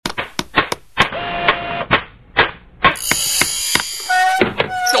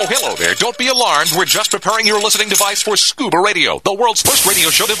Hello there. Don't be alarmed. We're just preparing your listening device for Scuba Radio, the world's first radio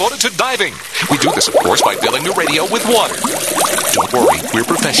show devoted to diving. We do this, of course, by filling the radio with water. Don't worry, we're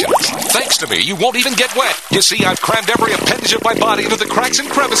professionals. Thanks to me, you won't even get wet. You see, I've crammed every appendage of my body into the cracks and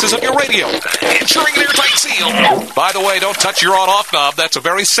crevices of your radio, ensuring an airtight seal. By the way, don't touch your on-off knob. That's a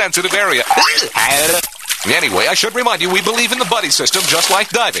very sensitive area. Anyway, I should remind you, we believe in the buddy system just like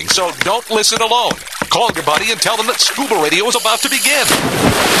diving, so don't listen alone. Call your buddy and tell them that Scuba Radio is about to begin.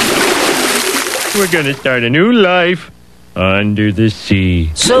 We're going to start a new life under the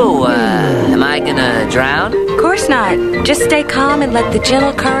sea. So, am I gonna drown? Of course not. Just stay calm and let the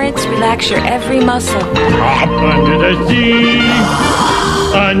gentle currents relax your every muscle. Under the sea.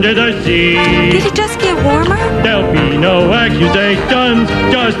 Under the sea. Did it just get warmer? There'll be no accusations,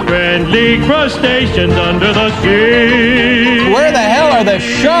 just friendly crustaceans under the sea. Where the hell are the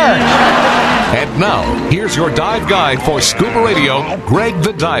sharks? And now, here's your dive guide for Scuba Radio, Greg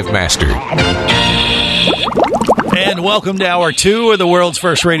the Dive Master. And welcome to Hour 2 of the world's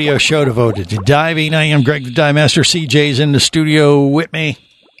first radio show devoted to diving. I am Greg the Dive Master. CJ's in the studio with me.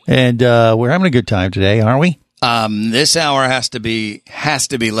 And we're having a good time today, aren't we? This hour has to be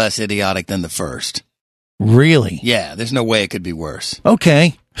less idiotic than the first. Really? Yeah, there's no way it could be worse.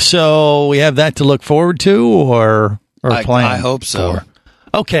 Okay. So we have that to look forward to or plan? I hope so. For?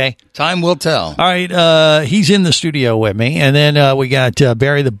 Okay. Time will tell. All right. He's in the studio with me. And then we got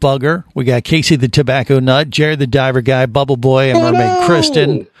Barry the Bugger. We got Casey the Tobacco Nut, Jared the Diver Guy, Bubble Boy, and Mermaid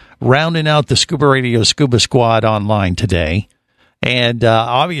Kristen rounding out the Scuba Radio Scuba Squad online today. And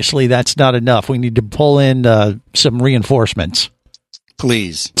obviously that's not enough. We need to pull in some reinforcements.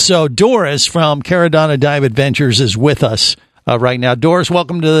 Please. So Doris from Caradonna Dive Adventures is with us right now. Doris,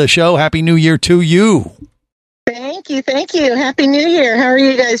 welcome to the show. Happy New Year to you. Thank you. Happy New Year. How are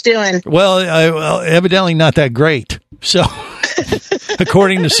you guys doing? Well, evidently not that great. So,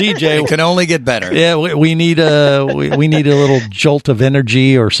 according to CJ, it can only get better. Yeah, we need a little jolt of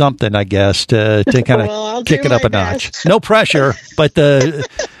energy or something, I guess, to kind of kick it up a notch. No pressure, but the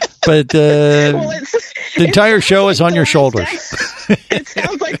entire show is on your shoulders. It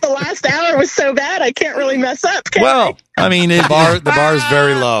sounds like the last hour was so bad I can't really mess up. Well, I mean, the bar is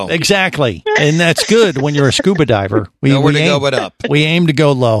very low. Exactly, and that's good when you're a scuba diver. Nowhere to go but up. We aim to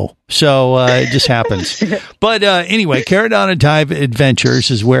go low, so it just happens. But anyway, Caradonna Dive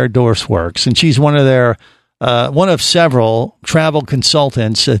Adventures is where Doris works, and she's one of several travel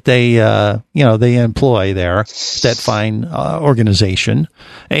consultants that they employ there, that fine organization.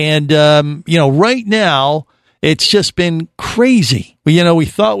 And, right now it's just been crazy. We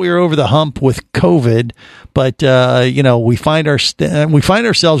thought we were over the hump with COVID, but, we find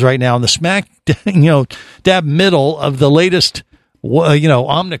ourselves right now in the smack, dab middle of the latest,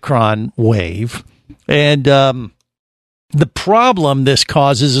 Omicron wave. And, the problem this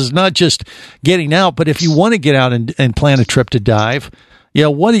causes is not just getting out, but if you want to get out and plan a trip to dive,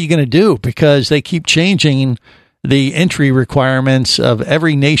 what are you going to do? Because they keep changing the entry requirements of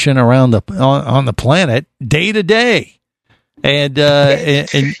every nation around on the planet day to day. And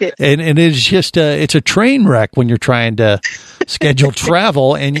it is just it's a train wreck when you're trying to schedule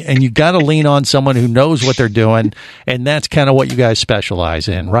travel, and you got to lean on someone who knows what they're doing, and that's kind of what you guys specialize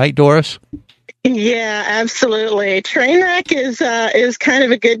in, right, Doris? Yeah, absolutely. Train wreck is kind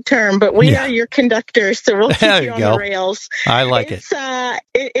of a good term, but we are your conductors, so we'll keep you on the rails. I like it.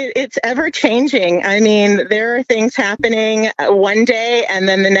 It's ever changing. I mean, there are things happening one day, and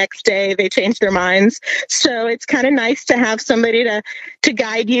then the next day they change their minds. So it's kind of nice to have somebody to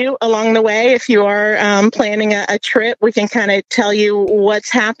guide you along the way. If you are planning a trip, we can kind of tell you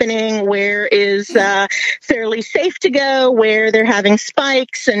what's happening, where is fairly safe to go, where they're having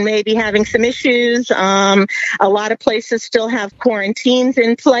spikes and maybe having some issues. A lot of places still have quarantines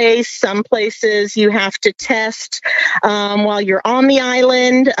in place. Some places you have to test while you're on the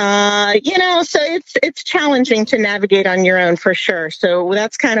island. So it's challenging to navigate on your own for sure. So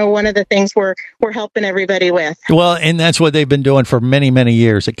that's kind of one of the things we're helping everybody with. Well, and that's what they've been doing for many, many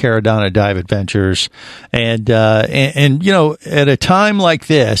years at Caradonna Dive Adventures. And at a time like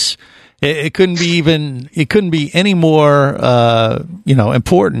this, it couldn't be any more,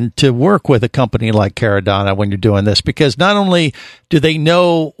 important to work with a company like Caradonna when you're doing this, because not only do they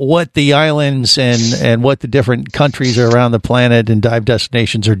know what the islands and what the different countries around the planet and dive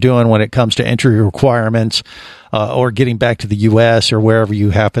destinations are doing when it comes to entry requirements, or getting back to the U.S. or wherever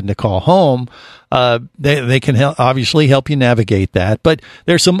you happen to call home, they can obviously help you navigate that. But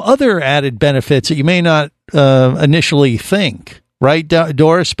there's some other added benefits that you may not initially think. Right,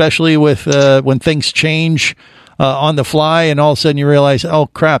 Doris, especially with when things change on the fly, and all of a sudden you realize, oh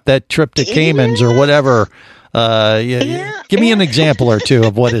crap, that trip to Caymans or whatever Give me an example or two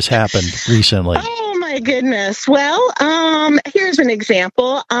of what has happened recently. Oh my goodness. Well, here's an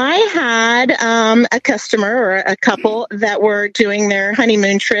example. I had a customer or a couple that were doing their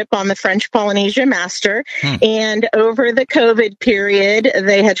honeymoon trip on the French Polynesia Master. And over the COVID period,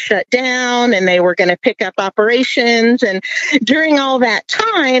 they had shut down and they were going to pick up operations. And during all that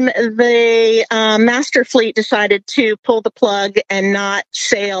time, the Master Fleet decided to pull the plug and not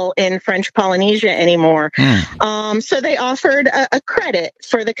sail in French Polynesia anymore. So they offered a credit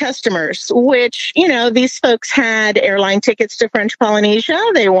for the customers, which, these folks had airline tickets to French Polynesia.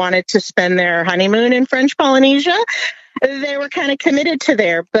 They wanted to spend their honeymoon in French Polynesia. They were kind of committed to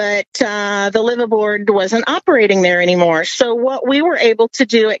there, but the liveaboard wasn't operating there anymore. So what we were able to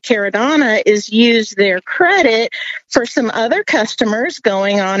do at Caradonna is use their credit for some other customers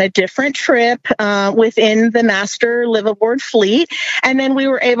going on a different trip within the master liveaboard fleet. And then we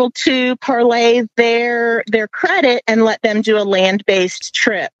were able to parlay their credit and let them do a land-based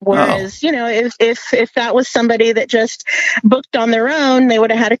trip. Whereas, if that was somebody that just booked on their own, they would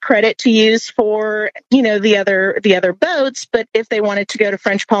have had a credit to use for, the other boats, but if they wanted to go to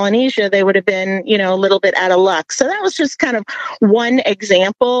French Polynesia, they would have been, a little bit out of luck. So that was just kind of one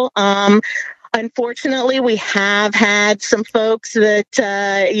example. Unfortunately, we have had some folks that,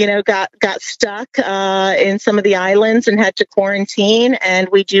 got stuck in some of the islands and had to quarantine. And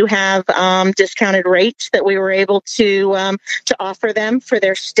we do have discounted rates that we were able to offer them for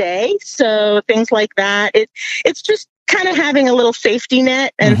their stay. So things like that. It's just kind of having a little safety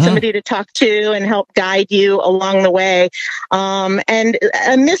net and somebody to talk to and help guide you along the way. And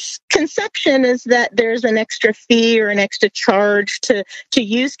a misconception is that there's an extra fee or an extra charge to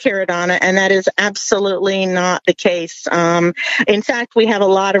use Caradonna, and that is absolutely not the case. In fact, we have a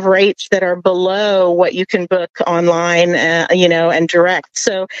lot of rates that are below what you can book online, and direct.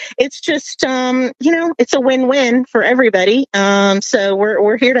 So it's just, it's a win-win for everybody. So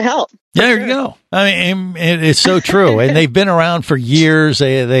we're here to help. There you go. I mean, it's so true. And they've been around for years.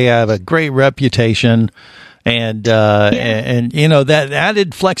 They have a great reputation. And that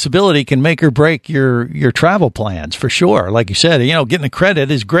added flexibility can make or break your travel plans for sure. Like you said, getting the credit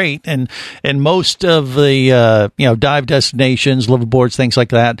is great. And most of the, dive destinations, liveaboards, things like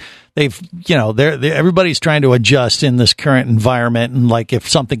that, everybody's trying to adjust in this current environment. And like if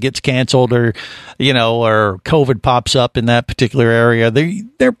something gets canceled or COVID pops up in that particular area,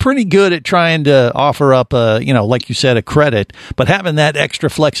 they're pretty good at trying to offer up like you said, a credit, but having that extra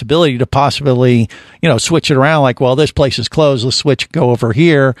flexibility to possibly, switch it around. Like, well, this place is closed. Let's go over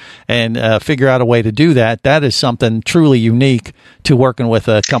here and figure out a way to do that. That is something truly unique to working with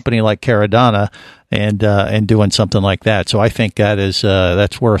a company like Caradonna. And doing something like that. So I think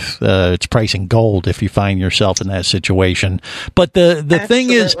that's worth its price in gold if you find yourself in that situation. But the thing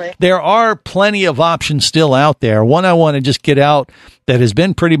is, there are plenty of options still out there. One I want to just get out that has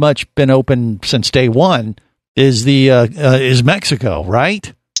been pretty much been open since day one is is Mexico,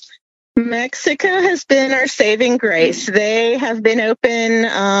 right? Mexico has been our saving grace. They have been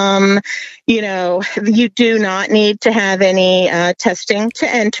open. You do not need to have any testing to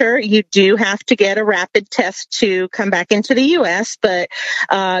enter. You do have to get a rapid test to come back into the U.S., but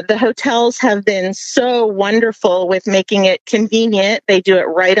the hotels have been so wonderful with making it convenient. They do it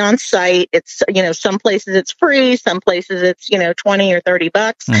right on site. It's, some places it's free, some places it's, $20 or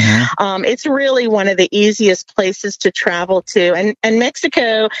 $30. It's really one of the easiest places to travel to. And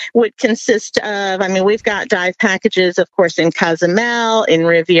Mexico would consist of, we've got dive packages, of course, in Cozumel, in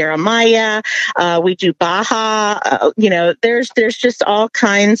Riviera Maya. We do Baja. There's just all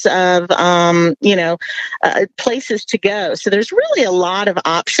kinds of, places to go. So there's really a lot of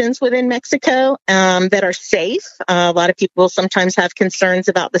options within Mexico that are safe. A lot of people sometimes have concerns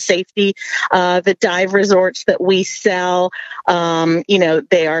about the safety. The dive resorts that we sell,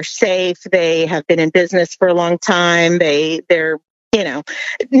 they are safe. They have been in business for a long time. They're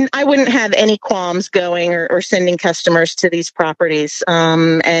I wouldn't have any qualms going or sending customers to these properties.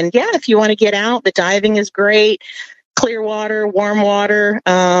 If you want to get out, the diving is great. Clear water, warm water.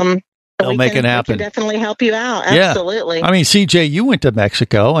 They'll make it happen. We can definitely help you out. Absolutely. Yeah. CJ, you went to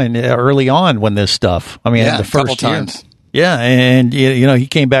Mexico and early on when this stuff, the first couple times. Yeah. And, he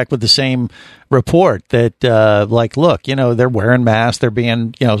came back with the same report that, look, they're wearing masks, they're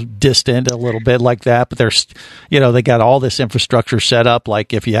being, distant a little bit like that, but they got all this infrastructure set up.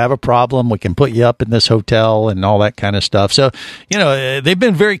 Like if you have a problem, we can put you up in this hotel and all that kind of stuff. So, they've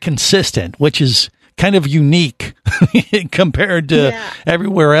been very consistent, which is kind of unique compared to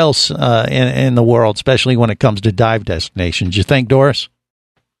everywhere else in the world, especially when it comes to dive destinations. You think, Doris?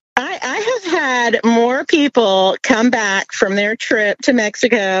 I have had more people come back from their trip to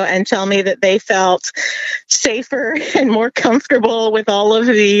Mexico and tell me that they felt safer and more comfortable with all of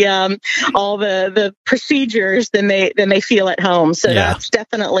the procedures than they feel at home. So that's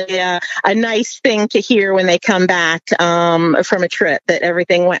definitely a nice thing to hear when they come back from a trip, that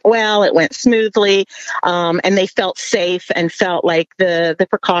everything went well, it went smoothly, and they felt safe and felt like the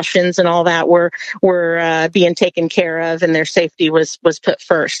precautions and all that were being taken care of, and their safety was put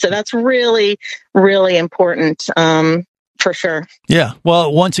first. So that's really, really important. For sure. Yeah.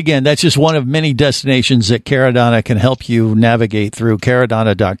 Well, once again, that's just one of many destinations that Caradonna can help you navigate through.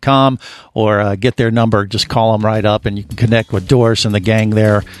 Caradonna.com, or get their number. Just call them right up and you can connect with Doris and the gang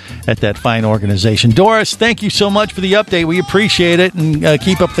there at that fine organization. Doris, thank you so much for the update. We appreciate it, and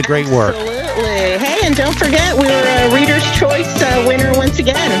keep up the great work. Absolutely. Hey, and don't forget, we were a Reader's Choice winner once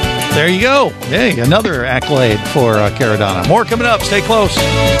again. There you go. Hey, another accolade for Caradonna. More coming up. Stay close.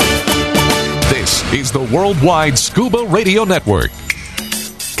 This is the Worldwide Scuba Radio Network.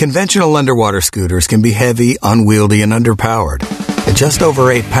 Conventional underwater scooters can be heavy, unwieldy, and underpowered. At just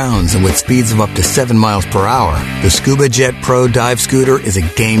over 8 pounds and with speeds of up to 7 miles per hour, the Scuba Jet Pro dive scooter is a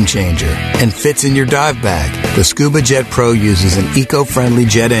game changer and fits in your dive bag. The Scuba Jet Pro uses an eco-friendly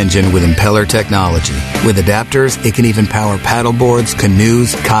jet engine with impeller technology. With adapters, it can even power paddleboards,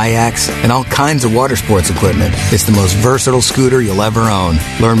 canoes, kayaks, and all kinds of water sports equipment. It's the most versatile scooter you'll ever own.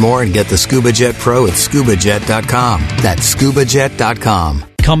 Learn more and get the Scuba Jet Pro at scubajet.com. That's scubajet.com.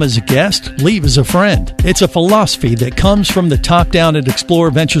 Come as a guest, leave as a friend. It's a philosophy that comes from the top down at Explorer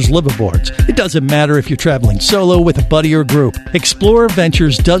Ventures liveaboards. It doesn't matter if you're traveling solo, with a buddy, or group. Explorer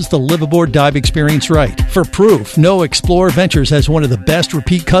Ventures does the liveaboard dive experience right. For proof, no, Explorer Ventures has one of the best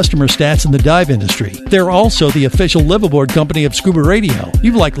repeat customer stats in the dive industry. They're also the official liveaboard company of Scuba Radio.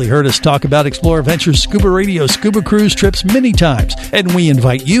 You've likely heard us talk about Explorer Ventures Scuba Radio scuba cruise trips many times, and we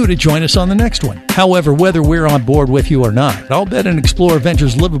invite you to join us on the next one. However, whether we're on board with you or not, I'll bet an Explorer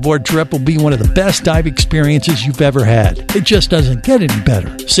Ventures liveaboard trip will be one of the best dive experiences you've ever had. It just doesn't get any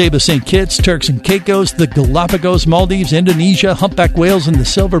better. Saba St. Kitts, Turks and Caicos, the Galapagos, Maldives, Indonesia, humpback whales, and the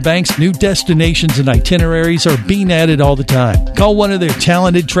Silver Banks, new destinations and itineraries are being added all the time. Call one of their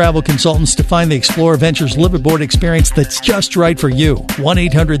talented travel consultants to find the Explorer Ventures liveaboard experience that's just right for you.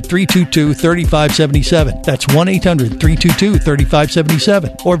 1-800-322-3577. That's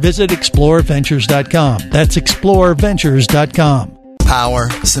 1-800-322-3577. Or visit explorerventures.com. That's explorerventures.com. Power,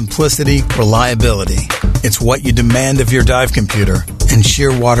 simplicity, reliability. It's what you demand of your dive computer, and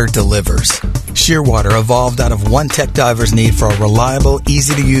Shearwater delivers. Shearwater evolved out of one tech diver's need for a reliable,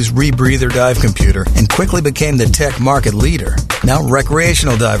 easy-to-use rebreather dive computer and quickly became the tech market leader. Now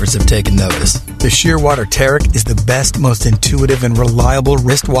recreational divers have taken notice. The Shearwater Taric is the best, most intuitive, and reliable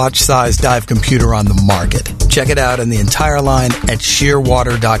wristwatch-sized dive computer on the market. Check it out and the entire line at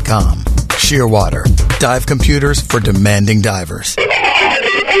shearwater.com. Shearwater, dive computers for demanding divers.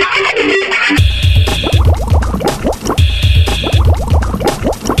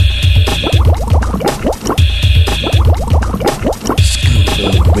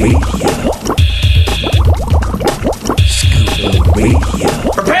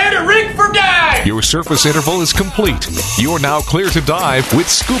 Prepare to rig for dive! Your surface interval is complete. You are now clear to dive with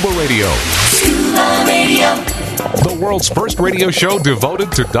Scuba Radio. Scuba Radio. The world's first radio show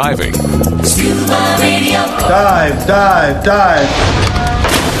devoted to diving. Scuba Radio. Dive, dive, dive.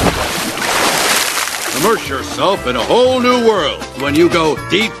 Immerse yourself in a whole new world when you go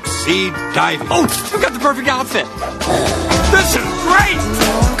deep sea diving. Oh, I've got the perfect outfit. This is great!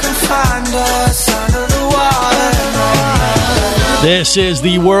 This is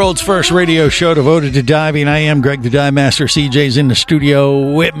the world's first radio show devoted to diving. I am Greg the Dive Master. CJ's in the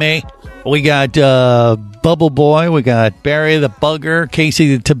studio with me. We got Bubble Boy. We got Barry the Bugger.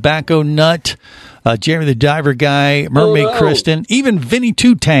 Casey the Tobacco Nut. Jeremy the Diver Guy. Mermaid Kristen. Even Vinny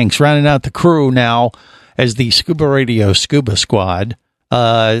Two Tanks rounding out the crew now as the Scuba Radio Scuba Squad.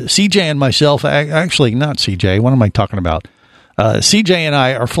 CJ and myself, actually not CJ. What am I talking about? CJ and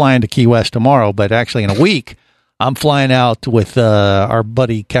I are flying to Key West tomorrow, but actually in a week, I'm flying out with our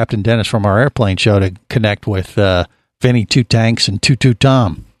buddy Captain Dennis from our airplane show to connect with Vinny Two Tanks and Tutu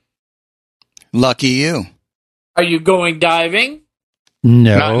Tom. Lucky you. Are you going diving?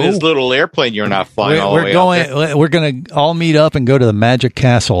 No. Not in this little airplane you're not flying all the way out there. We're going to all meet up and go to the Magic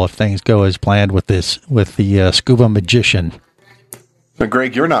Castle if things go as planned with the Scuba Magician. But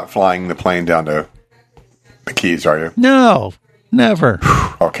Greg, you're not flying the plane down to the Keys, are you? No, never.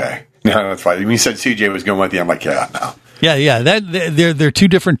 Okay. No, that's fine. When you said CJ was going with you, I'm like, yeah, no. Yeah. They're two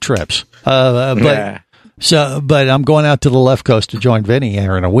different trips. But I'm going out to the left coast to join Vinny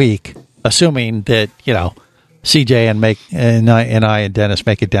here in a week, assuming that CJ and I and Dennis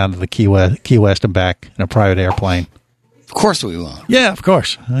make it down to the Key West and back in a private airplane. Of course we will. Yeah, of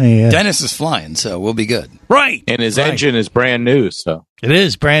course. Dennis is flying, so we'll be good. Right. And his engine is brand new, so. It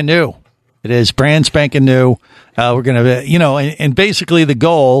is brand new. It is brand spanking new. We're going to, and basically the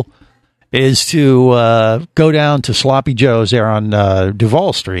goal is to go down to Sloppy Joe's there on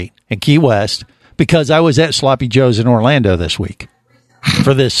Duval Street in Key West, because I was at Sloppy Joe's in Orlando this week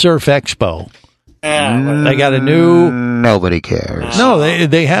for this Surf Expo. They got a new. Nobody cares. No,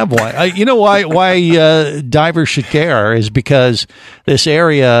 they have one. You know why divers should care is because this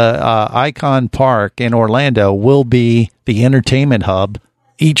area, Icon Park in Orlando, will be the entertainment hub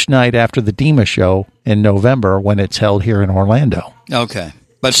each night after the DEMA show in November when it's held here in Orlando. Okay.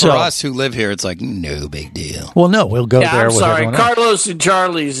 But for us who live here, it's like no big deal. Well, no, we'll go there. I'm with sorry, everyone Carlos and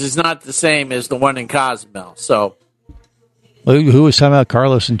Charlie's is not the same as the one in Cozumel. So, who was talking about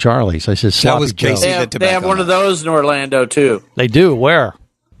Carlos and Charlie's? I said Sloppy was Joe. Casey. They have one of those in Orlando too. They do. Where?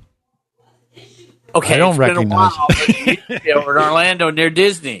 Okay, I don't it's recognize. been a while, in Orlando near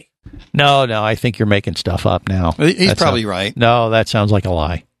Disney. No, I think you're making stuff up now. He's probably right. No, that sounds like a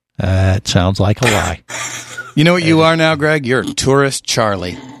lie. That sounds like a lie. You know what you are now, Greg? You're tourist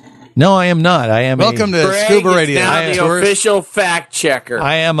Charlie. No, I am not. I am. Welcome to Greg Scuba Radio. I am the official fact checker.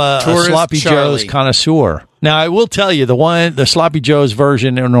 I am a Sloppy Charlie. Joe's connoisseur. Now, I will tell you, the Sloppy Joe's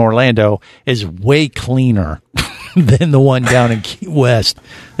version in Orlando is way cleaner than the one down in Key West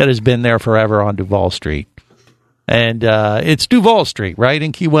that has been there forever on Duval Street. And it's Duval Street, right,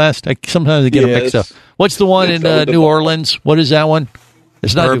 in Key West? Sometimes I get them mixed up. What's the one in New Orleans? What is that one?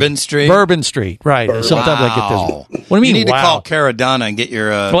 It's not Bourbon Street. Bourbon Street, right. Sometimes I get this. What do you mean, You need to call Caradonna and get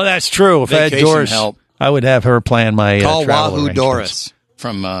your well, that's true. If I had Doris, help. I would have her plan my call travel Wahoo arrangements. Doris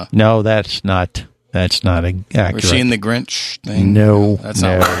from... No, that's not accurate. Was she in the Grinch thing? No, That's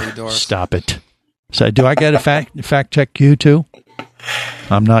no. not Wahoo Doris. Stop it. So do I get a fact check you too?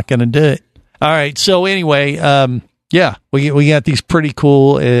 I'm not going to do it. All right. So anyway, we got these pretty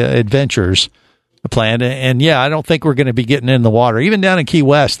cool adventures planned, and I don't think we're going to be getting in the water. Even down in Key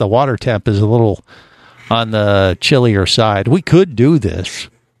West, the water temp is a little on the chillier side. We could do this.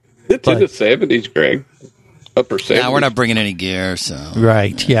 It's in the 70s, Greg. Upper 70s. Yeah, we're not bringing any gear, so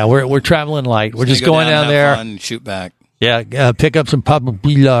right. Yeah, we're traveling light. We're just going down have there, fun, shoot back. Yeah, pick up some Papa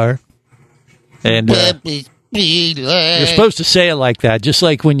Pilar, and you're supposed to say it like that, just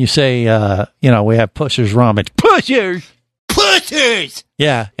like when you say, we have Pusher's rum. It's Pushers.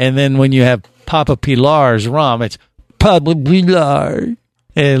 Yeah, and then when you have Papa Pilar's rum, it's Papa Pilar.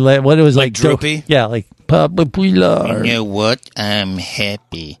 And what it was like droopy? Yeah, like Papa Pilar. You know what? I'm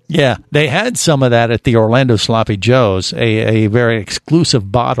happy. Yeah, they had some of that at the Orlando Sloppy Joe's, a very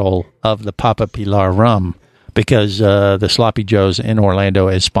exclusive bottle of the Papa Pilar rum, because the Sloppy Joe's in Orlando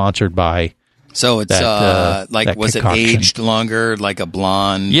is sponsored by. So it's that was concoction. it aged longer, like a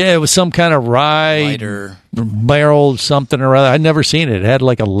blonde? Yeah, it was some kind of rye lighter barrel something or other. I'd never seen it. It had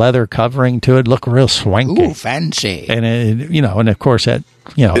like a leather covering to it. It looked real swanky. Ooh, fancy. And and of course that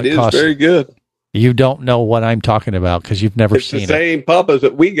it is costs, very good. You don't know what I'm talking about because you've never seen it. It's the same Papas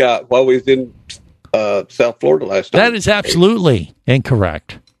that we got while we was in South Florida last time. That is absolutely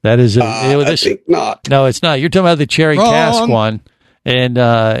incorrect. That is I think not. No, it's not. You're talking about the cherry cask one. And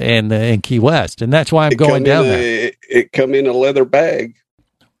in Key West, and that's why I'm going down there. It come in a leather bag.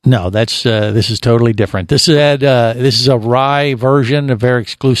 No, that's this is totally different. This is a rye version, a very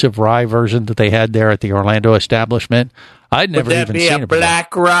exclusive rye version that they had there at the Orlando establishment. I'd never even seen it. Would that be a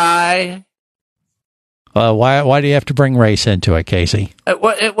black rye? Why do you have to bring race into it, Casey?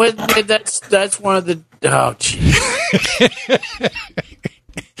 That's one of the. Oh, geez.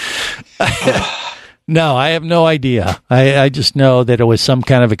 No, I have no idea. I just know that it was some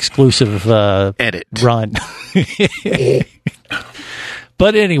kind of exclusive edit run.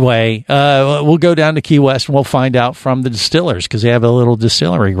 But anyway, we'll go down to Key West and we'll find out from the distillers because they have a little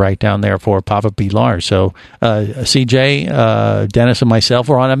distillery right down there for Papa Pilar. So CJ, Dennis, and myself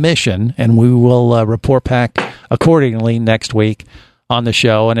are on a mission, and we will report back accordingly next week on the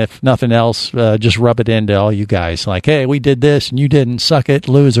show. And if nothing else, just rub it into all you guys. Like, hey, we did this and you didn't. Suck it,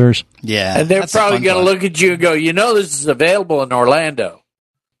 losers. Yeah. And they're probably going to look at you and go, this is available in Orlando.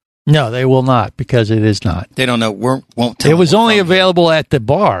 No, they will not, because it is not. They don't know. Won't tell. It was only available at the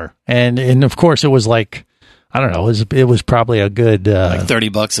bar. And of course, it was like, I don't know, it was probably a good... like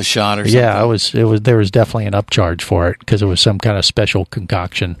 $30 a shot or something. Yeah, there was definitely an upcharge for it because it was some kind of special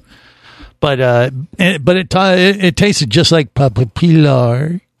concoction. But it tasted just like Papa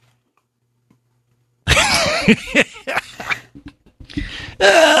Pilar.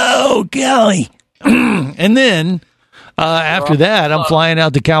 Oh, golly. And then After that, I'm flying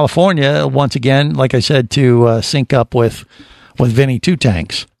out to California once again, like I said, to sync up with Vinny Two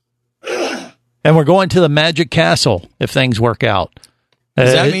Tanks. And we're going to the Magic Castle if things work out.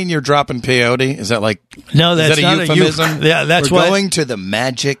 Does that mean you're dropping peyote? Is that like no? That's is that not a euphemism? Yeah, that's we're going to the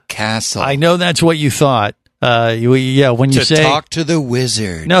Magic Castle. I know that's what you thought. When you say talk to the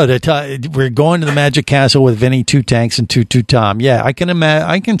wizard. No, we're going to the Magic Castle with Vinny Two Tanks and Toot Tom. Yeah, I can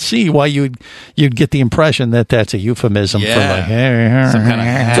I can see why you'd get the impression that that's a euphemism for like. Some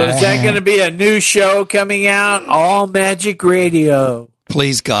kind of so is that going to be a new show coming out? All Magic Radio.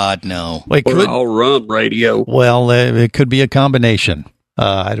 Please God, no. Or all rum radio. Well, it could be a combination.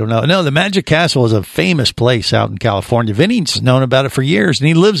 I don't know. No, the Magic Castle is a famous place out in California. Vinny's known about it for years, and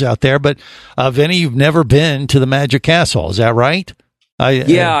he lives out there. But, Vinny, you've never been to the Magic Castle. Is that right?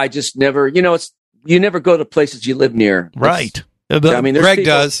 I just never, you never go to places you live near. Right. I mean, Greg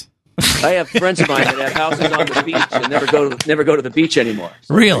does. I have friends of mine that have houses on the beach and never go to the beach anymore.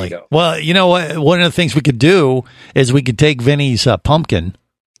 So really? Well, you know what? One of the things we could do is we could take Vinny's pumpkin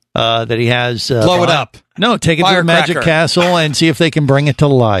that he has. Blow it up. No, take it to the Magic Castle and see if they can bring it to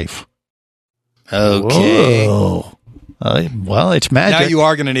life. Okay. Well, it's magic. Now you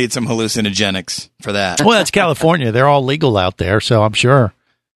are going to need some hallucinogenics for that. Well, it's California. They're all legal out there, so I'm sure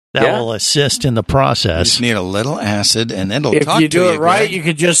that will assist in the process. You just need a little acid, and it'll if talk to you. If you do it right, Greg. you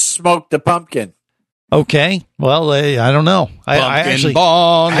could just smoke the pumpkin. Okay. Well, I don't know.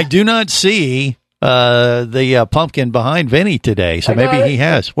 I do not see the pumpkin behind Vinny today, so maybe he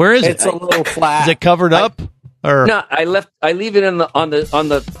has. Where is it? It's a little flat. Is it covered up? Or no, I leave it in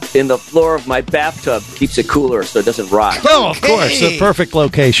the floor of my bathtub. Keeps it cooler so it doesn't rot. Oh, of course, the perfect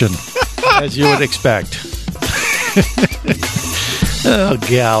location, as you would expect. Oh,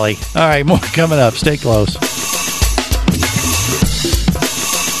 golly. All right, more coming up. Stay close.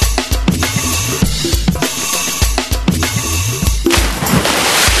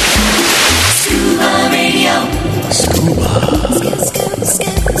 Scuba Radio.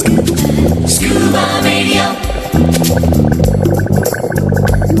 Scuba Radio.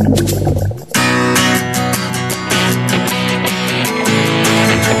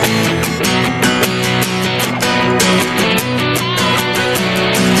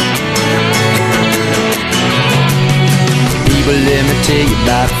 People, let me tell you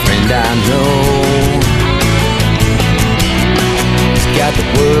about a friend I know. He's got the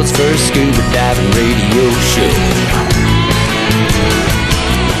world's first scuba diving radio show.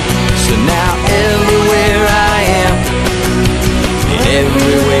 So now everywhere I am, and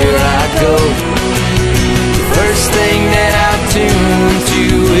everywhere I go, the first thing that I tune to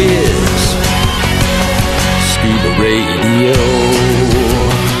is Scuba Radio.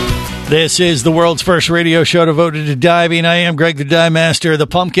 This is the world's first radio show devoted to diving. I am Greg the Dive Master. The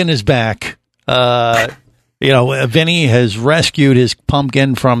pumpkin is back. Vinny has rescued his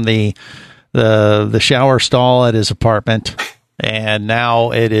pumpkin from the shower stall at his apartment, and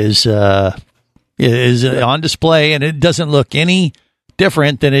now it is on display, and it doesn't look any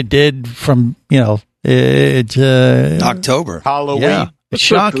different than it did from October, Halloween. Yeah. It's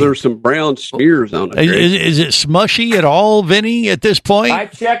shocking. There's some brown smears on it. Is it smushy at all, Vinny, at this point? I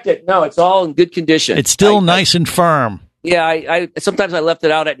checked it. No, it's all in good condition. It's still nice and firm. Yeah, I sometimes I left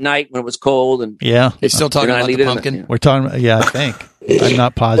it out at night when it was cold. And yeah. It's still talking about the pumpkin? We're talking about, I think. I'm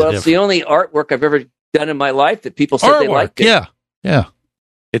not positive. Well, it's the only artwork I've ever done in my life that people said they liked it. Yeah.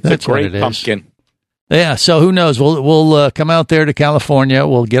 It's a great pumpkin. Yeah, so who knows? We'll come out there to California.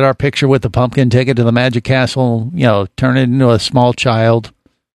 We'll get our picture with the pumpkin, take it to the Magic Castle, turn it into a small child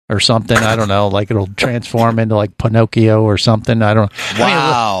or something. I don't know, like it'll transform into like Pinocchio or something. I don't know.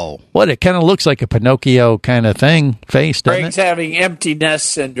 Wow. It kind of looks like a Pinocchio kind of face, doesn't Greg's it? having empty nest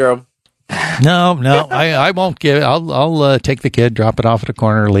syndrome. No, I won't give it. I'll take the kid, drop it off at a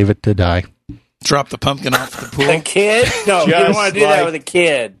corner, leave it to die. Drop the pumpkin off the pool? The kid? No, you don't want to do that with a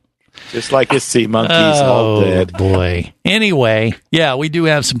kid. Just like his sea monkeys all dead. Boy. Anyway, yeah, we do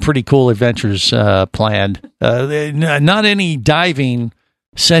have some pretty cool adventures planned. Not any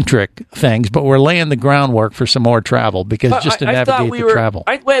diving-centric things, but we're laying the groundwork for some more travel because just to navigate the travel.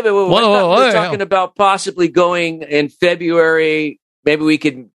 Wait. We were talking about possibly going in February. Maybe we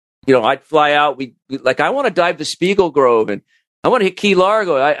could, I'd fly out. I want to dive the Spiegel Grove and I want to hit Key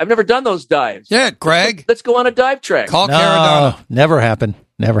Largo. I've never done those dives. Yeah, Greg. Let's go on a dive trek. Call Caradonna. Never happened.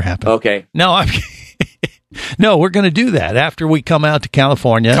 Okay. No, no, we're going to do that after we come out to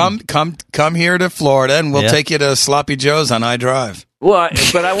California. Come here to Florida, and we'll take you to Sloppy Joe's on iDrive. Well,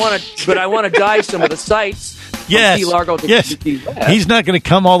 but I want to dive some of the sites. Yes. Key Largo to Key West. He's not going to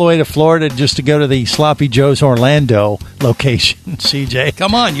come all the way to Florida just to go to the Sloppy Joe's Orlando location, CJ.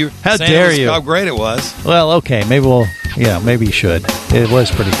 Come on, how dare you? How great it was. Well, okay, maybe we'll Yeah, maybe you should. It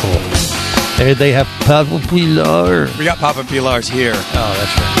was pretty cool. They have Papa Pilar. We got Papa Pilars here. Oh,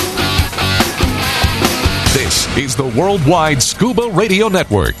 that's right. This is the Worldwide Scuba Radio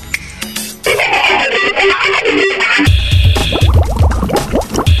Network.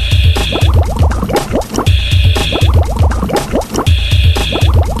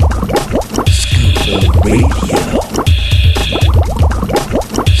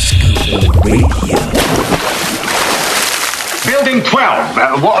 Building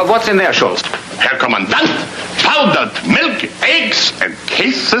 12. What's in there, Schultz? Herr Kommandant, powdered milk, eggs, and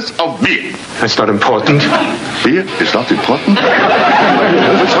cases of beer. That's not important. Beer is not important?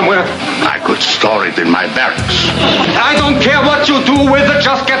 Somewhere? I could store it in my barracks. I don't care what you do with it.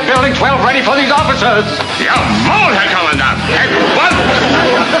 Just get Building 12 ready for these officers. Jawohl, Herr Kommandant. At once.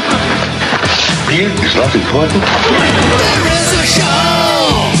 Beer is not important? There is a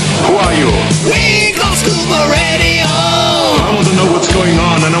show. Who are you? We go Scuba Radio. I want to know what's going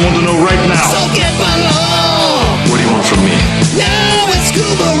on, and I want to know right now. So get below. What do you want from me? Now it's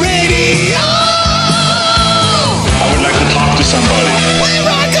Scuba Radio. I would like to talk to somebody. We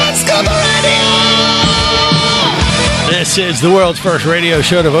rock on Scuba Radio. This is the world's first radio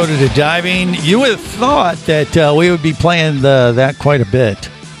show devoted to diving. You would have thought that we would be playing that quite a bit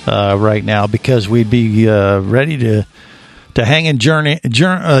right now because we'd be ready to hang in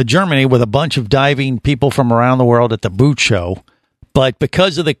Germany with a bunch of diving people from around the world at the Boot Show. But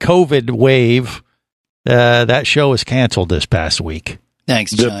because of the COVID wave, that show was canceled this past week.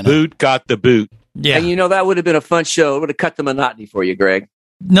 Thanks, China. The boot got the boot. Yeah. And that would have been a fun show. It would have cut the monotony for you, Greg.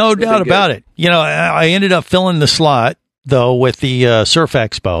 No doubt about it. I ended up filling the slot, though, with the Surf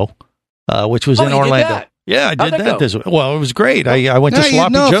Expo, which was in Orlando. Did that? Yeah, I did that this week. Well, it was great. I went to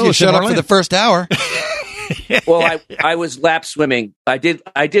Sloppy Joe's. You shut up for the first hour. Well, I was lap swimming. I did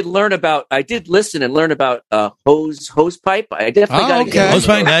listen and learn about hose pipe. I definitely got to get hose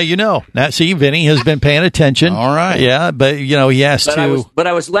pipe. Now you know. Now, see, Vinny has been paying attention. All right. Yeah, but he has to.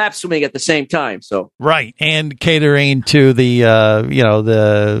 I was lap swimming at the same time. So right, and catering to the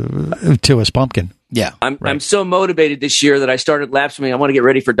to his pumpkin. Yeah, I'm so motivated this year that I started lap swimming. I want to get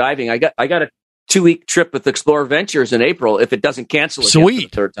ready for diving. I got a 2-week trip with Explorer Ventures in April if it doesn't cancel again for the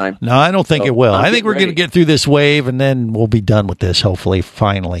third time. No, I don't think it will. I think we're going to get through this wave and then we'll be done with this, hopefully,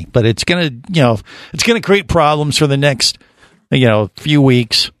 finally. But it's going to create problems for the next, few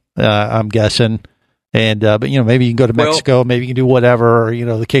weeks, I'm guessing. And, but maybe you can go to Mexico, maybe you can do whatever,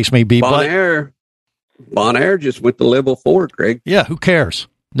 the case may be. Bonaire just went to level 4, Greg. Yeah, who cares?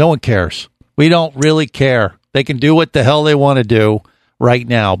 No one cares. We don't really care. They can do what the hell they want to do right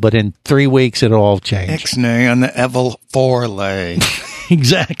now, but in 3 weeks it'll all change. Ixnay on the Evel 4 lay.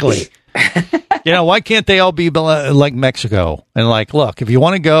 Exactly. Why can't they all be like Mexico? And look, if you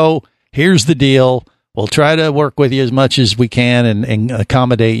want to go, here's the deal. We'll try to work with you as much as we can and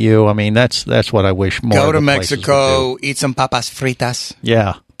accommodate you. I mean, that's what I wish more. Go to Mexico, eat some papas fritas.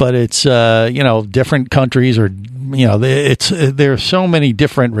 Yeah, but it's different countries or there are so many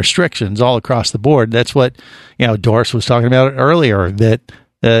different restrictions all across the board. That's what Doris was talking about earlier, that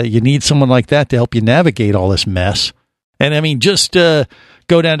you need someone like that to help you navigate all this mess. And I mean, just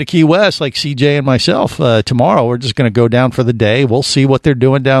go down to Key West like CJ and myself tomorrow. We're just going to go down for the day. We'll see what they're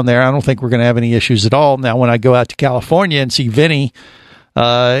doing down there. I don't think we're going to have any issues at all. Now, when I go out to California and see Vinny,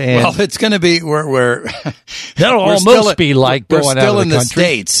 it's going to be that'll almost be like going out of the country. We're still in the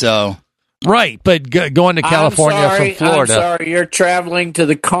States, so. Right, but going to California from Florida. I'm sorry, you're traveling to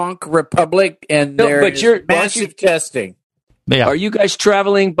the Conch Republic, and there's massive testing. Yeah. Are you guys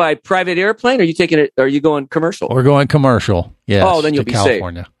traveling by private airplane? Or are you taking it? Are you going commercial? We're going commercial. Yes. Oh, then you'll be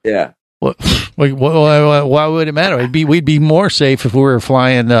California. Safe. Yeah. Why would it matter? We'd be more safe if we were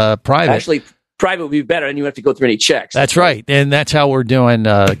flying private. Actually, private would be better, and you have to go through any checks. That's right, and that's how we're doing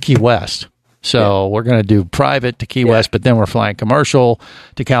Key West. So we're going to do private to Key West, but then we're flying commercial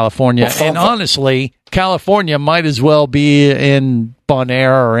to California. And honestly, California might as well be in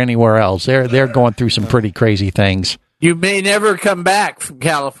Bonaire or anywhere else. They're going through some pretty crazy things. You may never come back from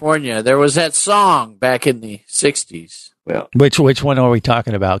California. There was that song back in the 60s. Well, which one are we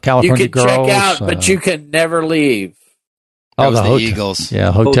talking about? California Girls? You can check out, but you can never leave. That was the Eagles.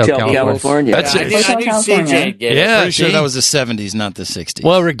 Yeah, Hotel California. That's it. I knew CJ get it. Yeah, pretty sure that was the 70s, not the 60s.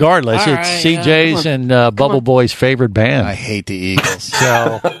 Well, regardless, it's CJ's and Bubble Boy's favorite band. I hate the Eagles.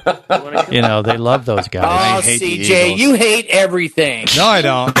 So, they love those guys. Oh, I hate CJ, you hate everything. No, I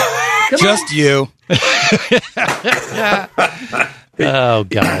don't. Just you. Oh,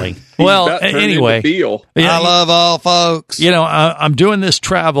 golly. Well, anyway. I love all folks. You know, I'm doing this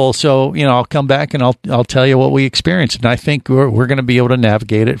travel, so, you know, I'll come back and I'll tell you what we experienced. And I think we're going to be able to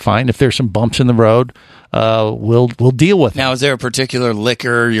navigate it fine. If there's some bumps in the road, we'll deal with it. Now, is there a particular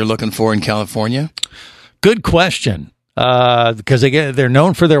liquor you're looking for in California? Good question. Because they're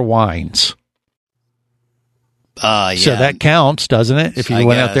known for their wines. Yeah. So that counts, doesn't it? If you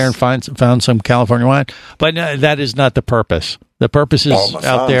went out there and found some California wine, but that is not the purpose. The purpose is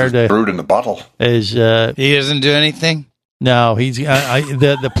out there to brewed in the bottle. He doesn't do anything. No, he's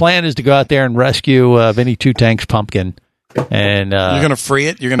the plan is to go out there and rescue Vinny Two Tank's pumpkin, and you're going to free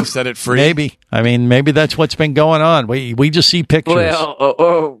it. You're going to set it free. Maybe. I mean, maybe that's what's been going on. We just see pictures. Well,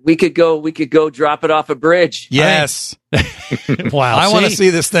 or we could go drop it off a bridge. Yes. Wow. I want to see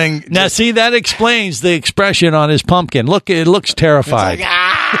this thing. Now, see, that explains the expression on his pumpkin. Look, it looks terrified.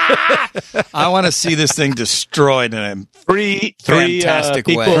 I want to see this thing destroyed in a fantastic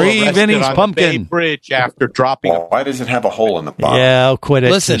way. Free Vinny's pumpkin. Bridge after dropping. Why does it have a hole in the bottom? Yeah, I'll quit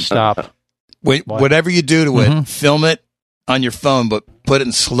it. Listen, stop. Whatever you do to it, film it on your phone, but put it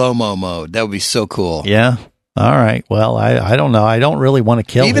in slow-mo mode. That would be so cool. Yeah. All right. Well, I don't know. I don't really want to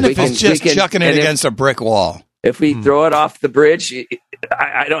kill Even him. if it's just chucking it against a brick wall. If we throw it off the bridge,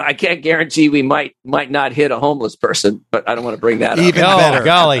 I can't guarantee we might not hit a homeless person, but I don't want to bring that up. Even better.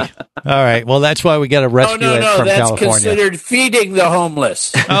 Golly. All right. Well, that's why we got to rescue it from that's California. considered feeding the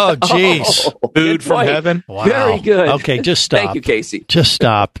homeless. Oh, jeez. Food from heaven. Wow. Very good. Okay, just stop. Thank you, Casey. Just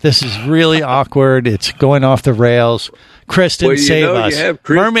stop. This is really awkward. It's going off the rails. Kristen, save us.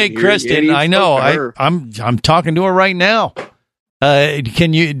 Mermaid Kristen, I know. I'm talking to her right now.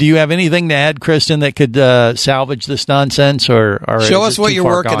 Do you have anything to add, Kristen, that could salvage this nonsense, or show us what you're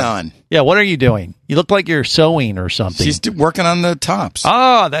working on? Yeah, what are you doing? You look like you're sewing or something. She's working on the tops.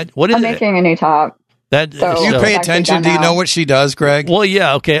 Oh, what is I'm it? making a new top. If you pay attention, do you know what she does, Greg? Well,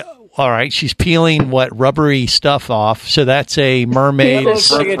 yeah, okay. All right, she's peeling rubbery stuff off. So that's a mermaid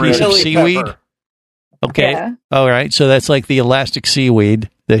piece of seaweed. Pepper. Okay. Yeah. All right. So that's like the elastic seaweed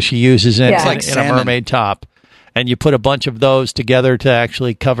that she uses in a mermaid top. And you put a bunch of those together to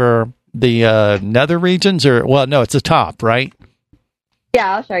actually cover the nether regions, no, it's a top, right?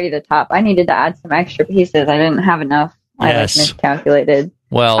 Yeah, I'll show you the top. I needed to add some extra pieces. I didn't have enough. Yes. I miscalculated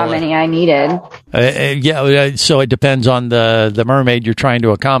how many I needed. So it depends on the mermaid you're trying to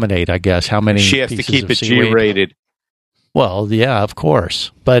accommodate, I guess. How many? She has to keep it seaweed. G-rated. Well, yeah, of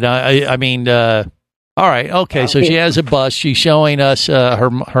course. But I mean. All right. Okay. So she has a bus. She's showing us her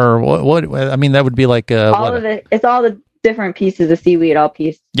what? I mean, that would be like it's all the different pieces of seaweed all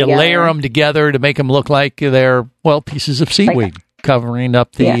pieced together. You layer them together to make them look like they're pieces of seaweed covering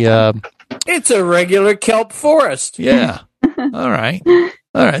up the. It's a regular kelp forest. Yeah. All right.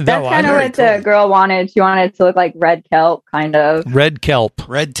 All right. That's kind of what the girl wanted. She wanted it to look like red kelp, kind of. Red kelp.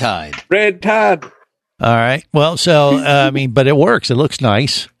 Red tide. Red tide. All right. Well, so, I mean, but it works. It looks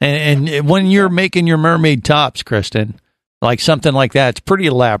nice. And when you're making your mermaid tops, Kristen, like something like that, it's pretty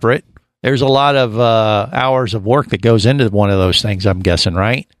elaborate. There's a lot of hours of work that goes into one of those things, I'm guessing,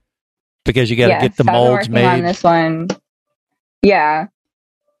 right? Because you got to get the molds made. On this one. Yeah.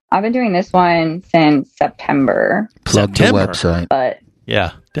 I've been doing this one since September. Plug the website. But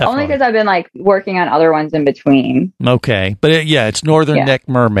yeah, definitely. Only because I've been working on other ones in between. Okay. But it's Northern Neck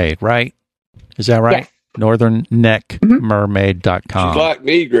Mermaid, right? Is that right? Yes. NorthernNeckMermaid.com. She's like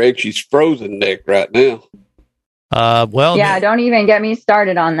me, Greg. She's frozen neck right now. Don't even get me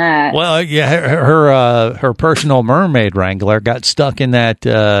started on that. Well, yeah, her personal mermaid wrangler got stuck in that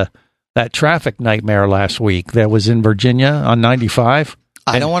traffic nightmare last week that was in Virginia on 95.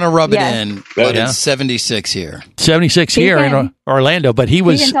 I don't want to rub it in, but it's 76 here. 76 here in Orlando, but he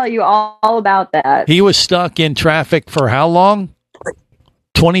can tell you all about that. He was stuck in traffic for how long?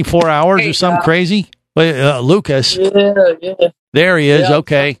 24 hours or something crazy? Lucas. Yeah. There he is.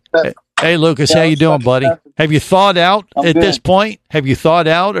 Okay. Hey, Lucas, how you doing, buddy? Have you thawed out at this point? Have you thawed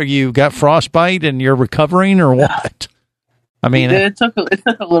out, or you got frostbite and you're recovering, or what? I mean, it took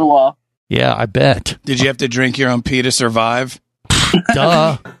a little while. Yeah, I bet. Did you have to drink your own pee to survive?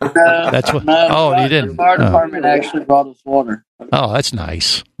 Duh. That's what. You didn't. The fire department actually brought us water. Oh, that's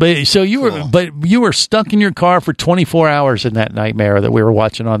nice. But so you were stuck in your car for 24 hours in that nightmare that we were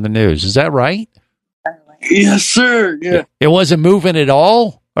watching on the news. Is that right? Yes, sir. Yeah. It wasn't moving at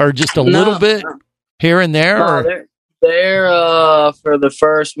all, or just a little bit here and there. No, there for the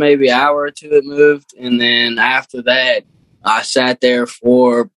first maybe hour or two it moved, and then after that, I sat there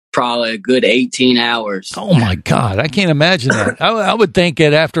for probably a good 18 hours. Oh my God, I can't imagine that. I would think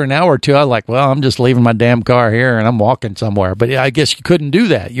that after an hour or two, I'm just leaving my damn car here and I'm walking somewhere. But I guess you couldn't do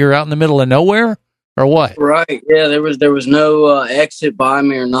that. You're out in the middle of nowhere, or what? Right. Yeah, there was no exit by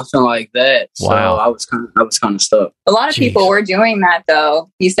me or nothing like that. So Wow. I was kind of stuck. A lot of people were doing that,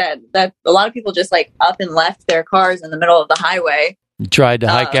 though. He said that a lot of people just like up and left their cars in the middle of the highway. You tried to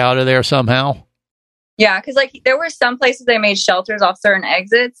hike out of there somehow? Yeah, because like there were some places they made shelters off certain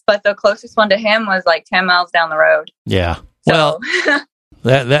exits, but the closest one to him was like 10 miles down the road. Yeah. Well,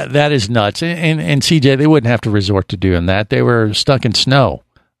 that is nuts. And CJ, they wouldn't have to resort to doing that. They were stuck in snow.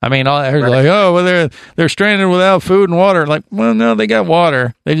 I mean, I heard like, oh, well, they're stranded without food and water. Like, well, no, they got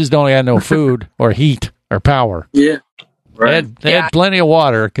water. They just don't have no food or heat or power. Yeah. Right. They had plenty of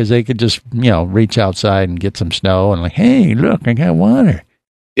water because they could just, reach outside and get some snow and like, hey, look, I got water.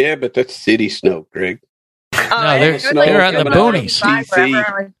 Yeah, but that's city snow, Greg. No, they're out in the boonies.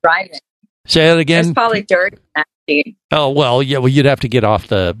 Say that again. It's probably dirty and nasty. Oh, well, yeah, you'd have to get off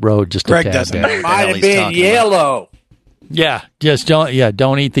the road just a tad bit. Might have been yellow. Yeah, just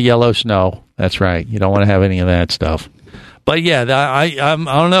don't eat the yellow snow. That's right. You don't want to have any of that stuff. But yeah, I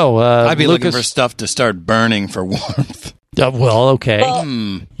don't know. I'd be looking for stuff to start burning for warmth. Well, okay.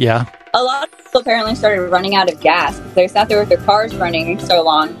 Well, yeah. A lot of people apparently started running out of gas. They sat there with their cars running so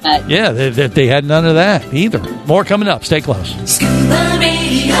long that... Yeah, they had none of that either. More coming up. Stay close. Scuba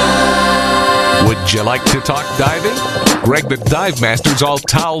Radio. Would you like to talk diving? Greg the Dive Master's all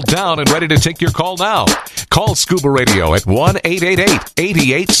toweled down and ready to take your call now. Call Scuba Radio at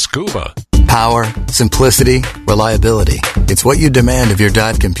 1-888-88-SCUBA. Power, simplicity, reliability. It's what you demand of your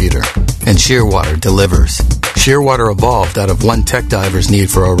dive computer. And Shearwater delivers. Shearwater evolved out of one tech diver's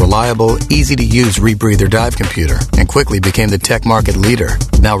need for a reliable, easy-to-use rebreather dive computer and quickly became the tech market leader.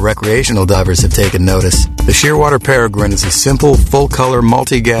 Now recreational divers have taken notice. The Shearwater Peregrine is a simple, full-color,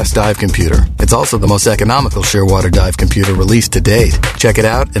 multi-gas dive computer. It's also the most economical Shearwater dive computer released to date. Check it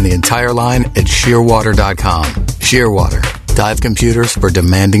out and the entire line at shearwater.com. Shearwater. Dive computers for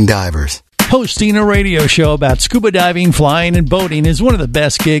demanding divers. Hosting a radio show about scuba diving, flying, and boating is one of the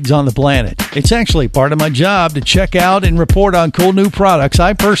best gigs on the planet. It's actually part of my job to check out and report on cool new products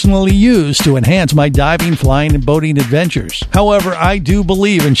I personally use to enhance my diving, flying, and boating adventures. However, I do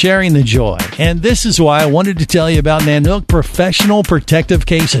believe in sharing the joy, and this is why I wanted to tell you about Nanook Professional Protective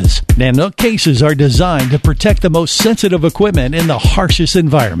Cases. Nanook cases are designed to protect the most sensitive equipment in the harshest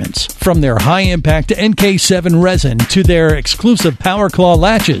environments. From their high-impact NK7 resin to their exclusive Power Claw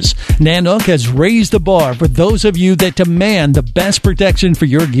latches, Nanook has raised the bar for those of you that demand the best protection for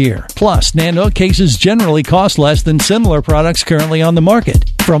your gear. Plus, Nanook cases generally cost less than similar products currently on the market.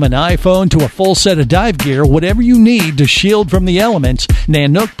 From an iPhone to a full set of dive gear, whatever you need to shield from the elements,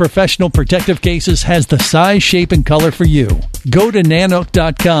 Nanook Professional Protective Cases has the size, shape, and color for you. Go to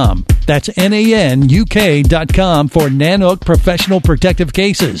Nanook.com. That's NANUK.com for Nanook Professional Protective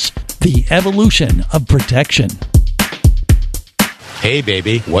Cases. The evolution of protection. Hey,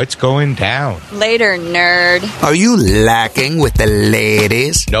 baby, what's going down? Later, nerd. Are you lacking with the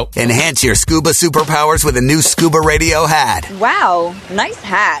ladies? Nope. Enhance your scuba superpowers with a new Scuba Radio hat. Wow, nice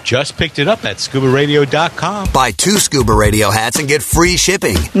hat. Just picked it up at ScubaRadio.com. Buy 2 Scuba Radio hats and get free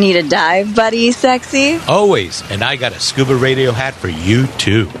shipping. Need a dive buddy, sexy? Always. And I got a Scuba Radio hat for you,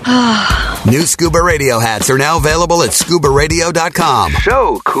 too. New Scuba Radio hats are now available at ScubaRadio.com.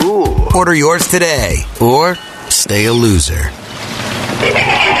 So cool. Order yours today. Or stay a loser.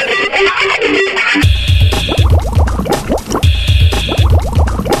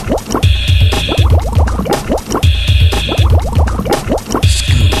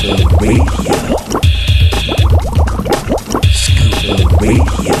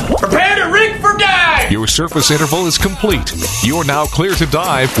 Prepare to rig for dive! Your surface interval is complete. You're now clear to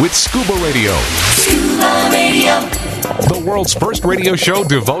dive with Scuba Radio. Scuba Radio. The world's first radio show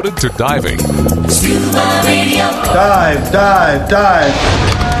devoted to diving. Scuba Radio. Dive, dive, dive.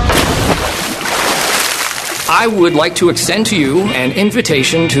 I would like to extend to you an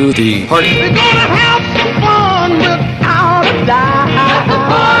invitation to the party. We're gonna have some fun without a dive. At the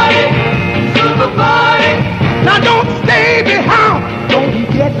party, scuba party. Now don't stay behind,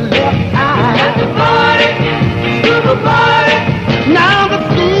 don't get left out. At the party, scuba party. Now the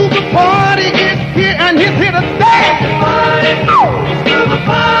scuba party is here and he's here to stay. At the party, scuba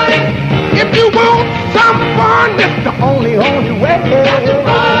party. If you want some fun, it's the only way. At the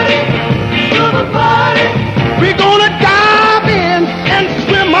party, scuba party. We're gonna dive in and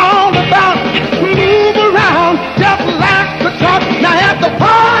swim all about, move around just like the top. Now at the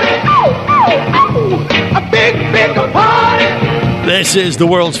party, a big party. This is the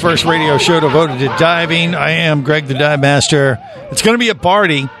world's first radio show devoted to diving. I am Greg the Dive Master. It's going to be a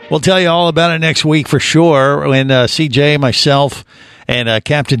party. We'll tell you all about it next week for sure. When CJ, myself, and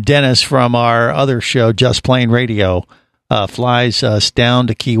Captain Dennis from our other show, Just Plain Radio, flies us down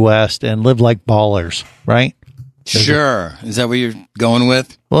to Key West and live like ballers, right? Sure. Is that what you're going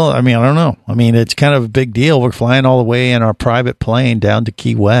with? Well, I mean, I don't know. I mean, it's kind of a big deal. We're flying all the way in our private plane down to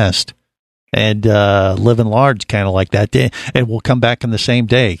Key West and living large, kind of like that day. And we'll come back in the same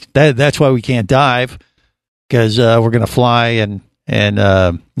day. That's why we can't dive, because we're going to fly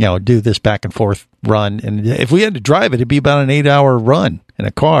and do this back and forth run. And if we had to drive it, it'd be about an 8-hour run in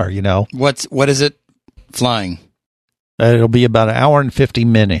a car. What is it flying? It'll be about an hour and 50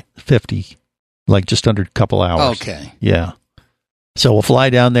 minutes. Like just under a couple hours. Okay. Yeah. So we'll fly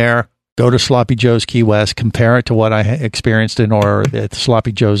down there, go to Sloppy Joe's Key West, compare it to what I experienced at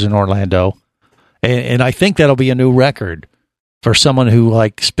Sloppy Joe's in Orlando. And I think that'll be a new record for someone who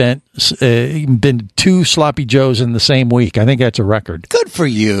been 2 Sloppy Joe's in the same week. I think that's a record. Good for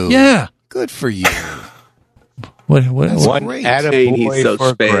you. Yeah. Good for you. What one great. He's so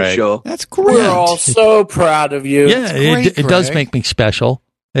special. Greg. That's great. We're all so proud of you. Yeah, it does make me special.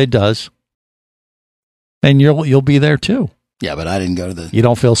 It does. And you'll be there too. Yeah, but I didn't go to the. You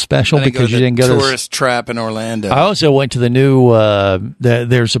don't feel special because you didn't go to the tourist trap in Orlando. I also went to the new.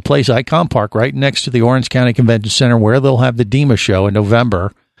 There's a place, Icon Park, right next to the Orange County Convention Center, where they'll have the DEMA show in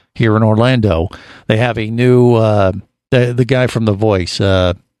November here in Orlando. They have a new the guy from The Voice.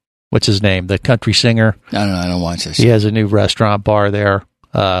 What's his name? The country singer. I don't know. I don't watch this. He has a new restaurant bar there.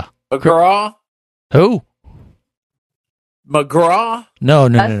 McGraw. Who? McGraw? No.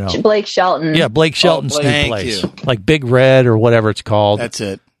 Blake Shelton. Yeah, Blake Shelton's new Thank place. you. Like Big Red or whatever it's called. That's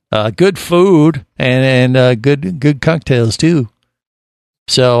it. Good food and good cocktails too.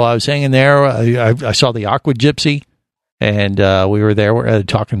 So I was hanging there. I saw the Aqua Gypsy, and we were there. We're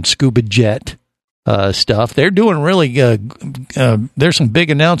talking scuba jet stuff. They're doing really there's some big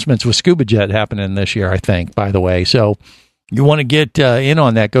announcements with scuba jet happening this year, I think, by the way. So you want to get in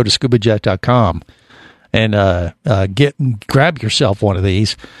on that, go to scubajet.com. And grab yourself one of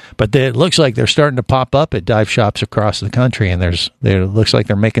these. But it looks like they're starting to pop up at dive shops across the country, and it looks like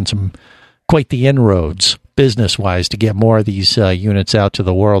they're making quite the inroads business-wise to get more of these units out to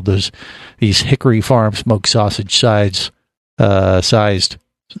the world. There's these Hickory Farm smoked sausage sized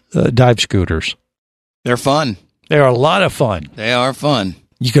dive scooters. They're fun. They're a lot of fun. They are fun.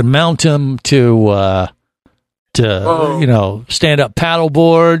 You can mount them to stand-up paddle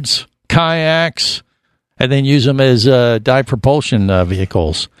boards, kayaks, and then use them as dive propulsion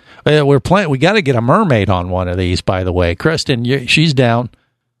vehicles. We got to get a mermaid on one of these, by the way. Kristen, she's down,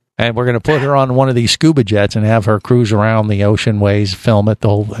 and we're going to put her on one of these scuba jets and have her cruise around the ocean ways, film it, the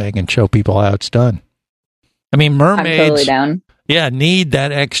whole thing, and show people how it's done. I mean, mermaids, I'm totally down. Yeah, need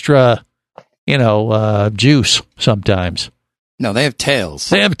that extra, juice sometimes. No, they have tails.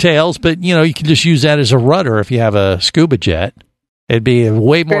 They have tails, but, you can just use that as a rudder if you have a scuba jet. It'd be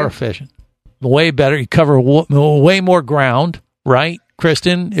way more efficient. Way better. You cover way more ground, right,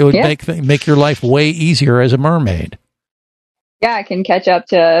 Kristen? It would make your life way easier as a mermaid. Yeah, I can catch up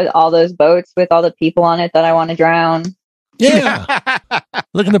to all those boats with all the people on it that I want to drown. Yeah.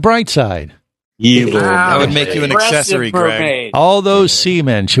 Look at the bright side. That would make you an accessory, Greg. All those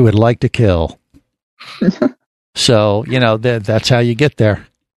seamen she would like to kill. So, that's how you get there.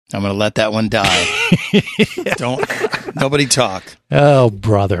 I'm going to let that one die. Nobody talk. Oh,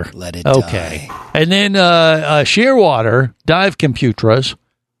 brother. Let it die. And then Shearwater, Dive Computras,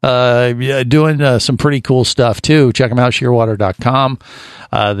 doing some pretty cool stuff, too. Check them out, shearwater.com.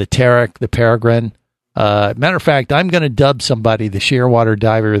 The Tarek, the Peregrine. Matter of fact, I'm going to dub somebody the Shearwater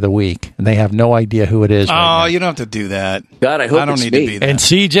Diver of the Week, and they have no idea who it is. You don't have to do that. God, I hope I don't it's need me. to be that. And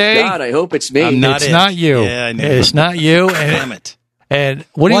CJ? God, I hope it's me. It's not you. Yeah, I know. It's not you. Damn it. And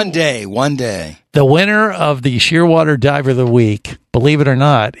one day. The winner of the Shearwater Diver of the Week, believe it or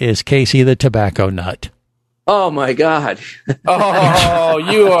not, is Casey the Tobacco Nut. Oh my God! Oh,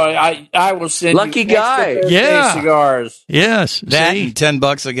 you are! I will send lucky you guy. Yeah, cigars. Yes, that and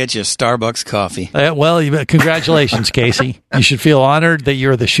 $10 will get you a Starbucks coffee. Congratulations, Casey. You should feel honored that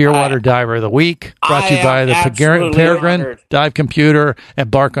you're the Shearwater Diver of the Week. Brought to you by the Peregrine honored. Dive Computer.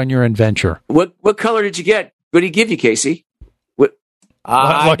 Embark on your adventure. What color did you get? What did he give you, Casey? What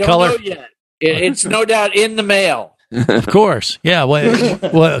I don't color? know yet. It's no doubt in the mail. Of course. Yeah.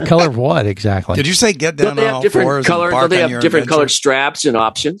 What color of what exactly? Did you say get down on all fours and bark they on have your different adventure? colored straps and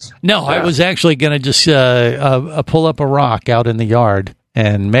options? No, I was actually going to just pull up a rock out in the yard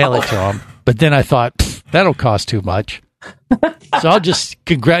and mail it to him. But then I thought, that'll cost too much. So I'll just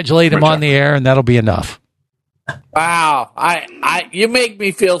congratulate him on the air, and that'll be enough. Wow, you make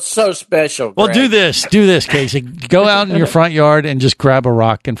me feel so special. Well, Greg. do this, Casey. Go out in your front yard and just grab a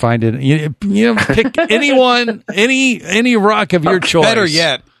rock and find it. Pick anyone, any rock of your choice. Better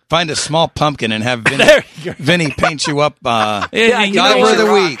yet, Find a small pumpkin and have Vinny paint you up. Diver of the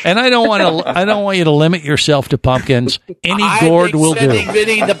week. And I don't want you to limit yourself to pumpkins. Any gourd will do.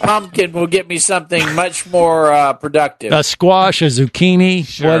 Vinny the pumpkin will get me something much more productive. A squash, a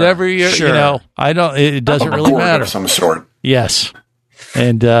zucchini, whatever you know. It doesn't really matter. Of some sort. Yes.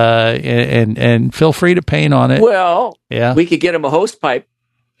 And feel free to paint on it. Well, we could get him a hose pipe.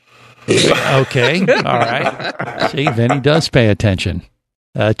 Okay. All right. See, Vinny does pay attention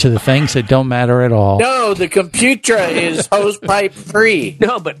to the things that don't matter at all. No, the Computra is hose pipe free.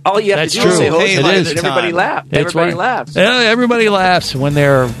 No, but all you have to do is say hose pipe, and everybody laughs. Everybody laughs. Yeah, everybody laughs when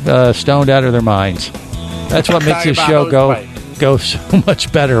they're stoned out of their minds. That's what makes this show go so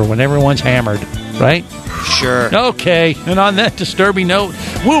much better when everyone's hammered, right? Sure. Okay, and on that disturbing note,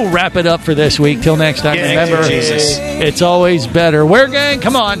 we'll wrap it up for this week. Till next time, remember, it's always better. Where, gang?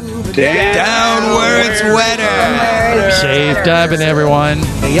 Come on. Down where it's wetter. Safe diving, everyone.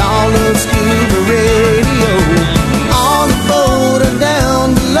 Y'all love Scuba Radio. On the boat or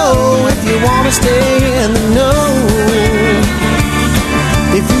down below, if you want to stay in the know.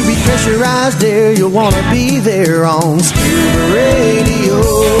 If you be pressurized there, you'll want to be there on Scuba Radio.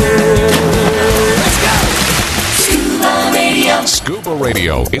 Scuba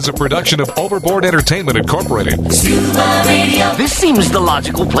Radio is a production of Overboard Entertainment Incorporated. Scuba Radio. This seems the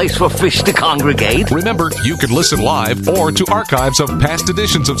logical place for fish to congregate. Remember, you can listen live or to archives of past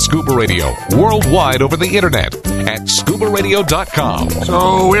editions of Scuba Radio worldwide over the internet at scubaradio.com.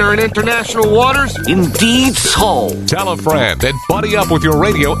 So we're in international waters? Indeed so. Tell a friend and buddy up with your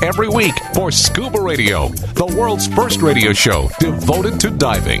radio every week for Scuba Radio, the world's first radio show devoted to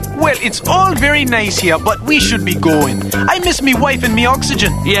diving. Well, it's all very nice here, but we should be going. I miss me wife and me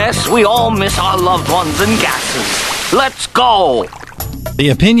oxygen. Yes, we all miss our loved ones and gases. Let's go. The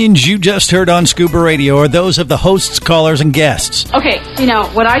opinions you just heard on Scuba Radio are those of the hosts, callers, and guests. Okay,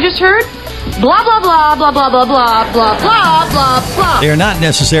 what I just heard? Blah, blah, blah, blah, blah, blah, blah, blah, blah, blah, blah. They are not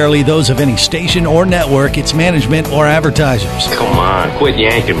necessarily those of any station or network, its management, or advertisers. Come on, quit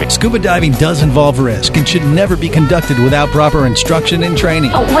yanking me. Scuba diving does involve risk and should never be conducted without proper instruction and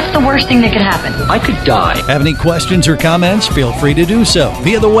training. Oh, what's the worst thing that could happen? I could die. Have any questions or comments? Feel free to do so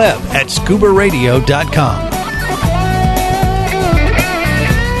via the web at scubaradio.com.